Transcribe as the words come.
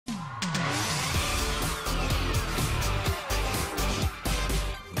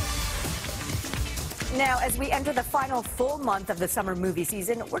Now, as we enter the final full month of the summer movie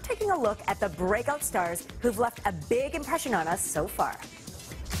season, we're taking a look at the breakout stars who've left a big impression on us so far.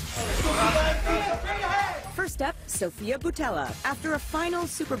 First up, Sofia Boutella. After a final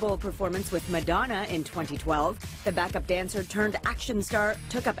Super Bowl performance with Madonna in 2012, the backup dancer turned action star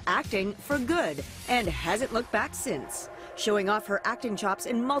took up acting for good and hasn't looked back since, showing off her acting chops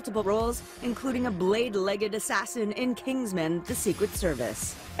in multiple roles, including a blade-legged assassin in Kingsman: The Secret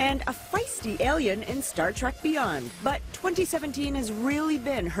Service, and a feisty alien in Star Trek Beyond. But 2017 has really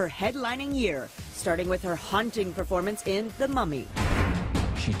been her headlining year, starting with her haunting performance in The Mummy.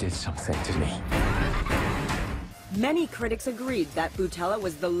 She did something to me. Many critics agreed that Boutella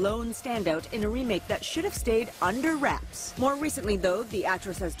was the lone standout in a remake that should have stayed under wraps. More recently, though, the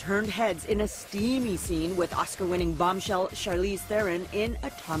actress has turned heads in a steamy scene with Oscar-winning bombshell Charlize Theron in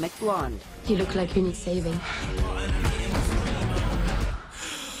Atomic Blonde. You look like you need saving.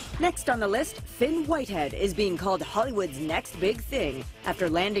 Next on the list, Fionn Whitehead is being called Hollywood's next big thing after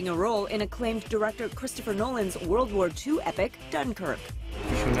landing a role in acclaimed director Christopher Nolan's World War II epic, Dunkirk.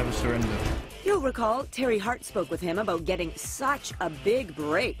 You should never surrender. You'll recall Terry Hart spoke with him about getting such a big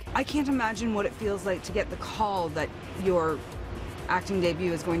break. I can't imagine what it feels like to get the call that your acting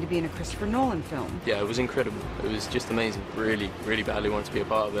debut is going to be in a Christopher Nolan film. Yeah, it was incredible. It was just amazing. Really, really badly wanted to be a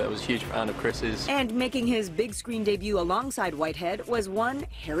part of it. I was a huge fan of Chris's. And making his big screen debut alongside Whitehead was one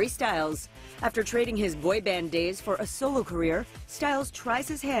Harry Styles. After trading his boy band days for a solo career, Styles tries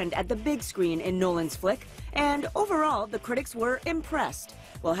his hand at the big screen in Nolan's flick, and overall, the critics were impressed.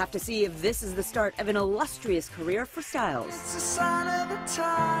 We'll have to see if this is the start of an illustrious career for Styles. It's a sign of the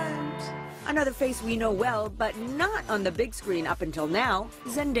times. Another face we know well, but not on the big screen up until now,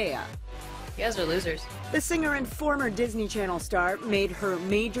 Zendaya. You guys are losers. The singer and former Disney Channel star made her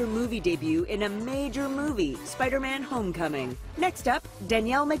major movie debut in a major movie, Spider-Man: Homecoming. Next up,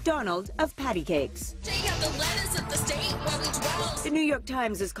 Danielle McDonald of Patty Cakes. The New York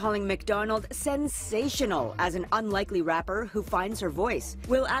Times is calling McDonald sensational as an unlikely rapper who finds her voice.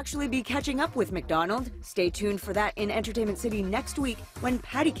 We'll actually be catching up with McDonald. Stay tuned for that in Entertainment City next week when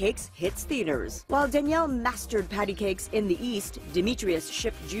Patty Cakes hits theaters. While Danielle mastered Patty Cakes in the East, Demetrius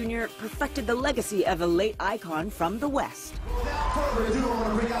Shipp Jr. perfected the legacy of a late icon from the West. Without further ado, I want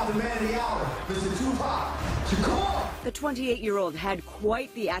to bring out the man of the hour, Mr. Tupac Shakur. The 28-year-old had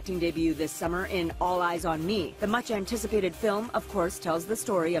quite the acting debut this summer in All Eyes on Me. The much-anticipated film, of course, tells the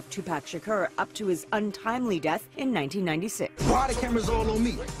story of Tupac Shakur up to his untimely death in 1996. Why the cameras all on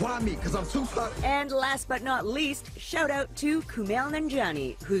me? Why me? Because I'm Tupac. And last but not least, shout out to Kamail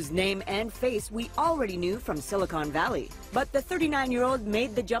Nanjiani, whose name and face we already knew from Silicon Valley. But the 39-year-old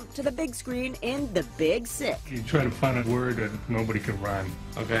made the jump to the big screen in The Big Sick. You try to find a word that nobody can rhyme.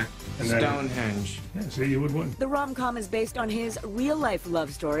 Okay. And Stonehenge. Yeah, see, you would win. The rom-com is based on his real-life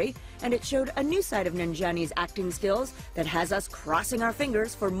love story, and it showed a new side of Nanjiani's acting skills that has us crossing our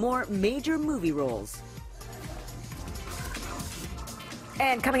fingers for more major movie roles.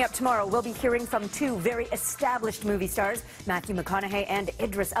 And coming up tomorrow, we'll be hearing from two very established movie stars, Matthew McConaughey and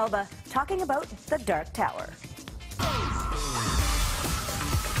Idris Elba, talking about The Dark Tower.